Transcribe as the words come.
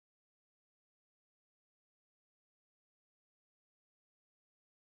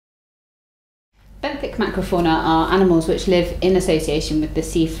Benthic macrofauna are animals which live in association with the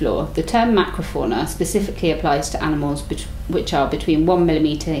seafloor. The term macrofauna specifically applies to animals which are between 1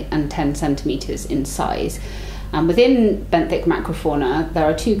 millimetre and 10 centimetres in size. And within benthic macrofauna, there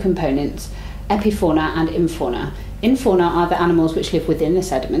are two components, epifauna and infauna. Infauna are the animals which live within the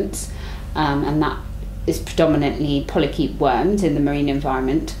sediments, and that is predominantly polychaete worms in the marine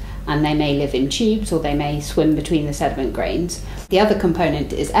environment, and they may live in tubes or they may swim between the sediment grains. The other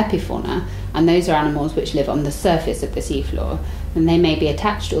component is epifauna, and those are animals which live on the surface of the seafloor, and they may be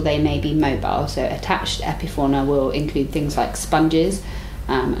attached or they may be mobile. So attached epifauna will include things like sponges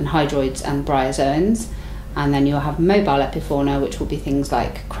and hydroids and bryozoans, and then you'll have mobile epifauna, which will be things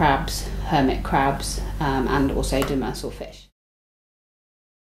like crabs, hermit crabs, and also demersal fish.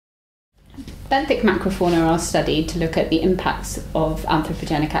 Benthic macrofauna are studied to look at the impacts of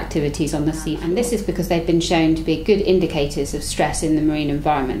anthropogenic activities on the sea, and this is because they've been shown to be good indicators of stress in the marine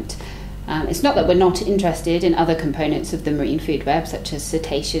environment. It's not that we're not interested in other components of the marine food web, such as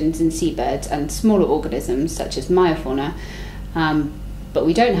cetaceans and seabirds and smaller organisms such as myofauna, but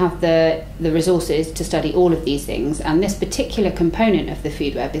we don't have the resources to study all of these things, and this particular component of the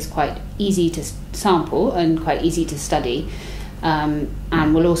food web is quite easy to sample and quite easy to study,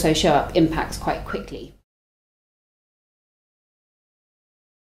 and will also show up impacts quite quickly.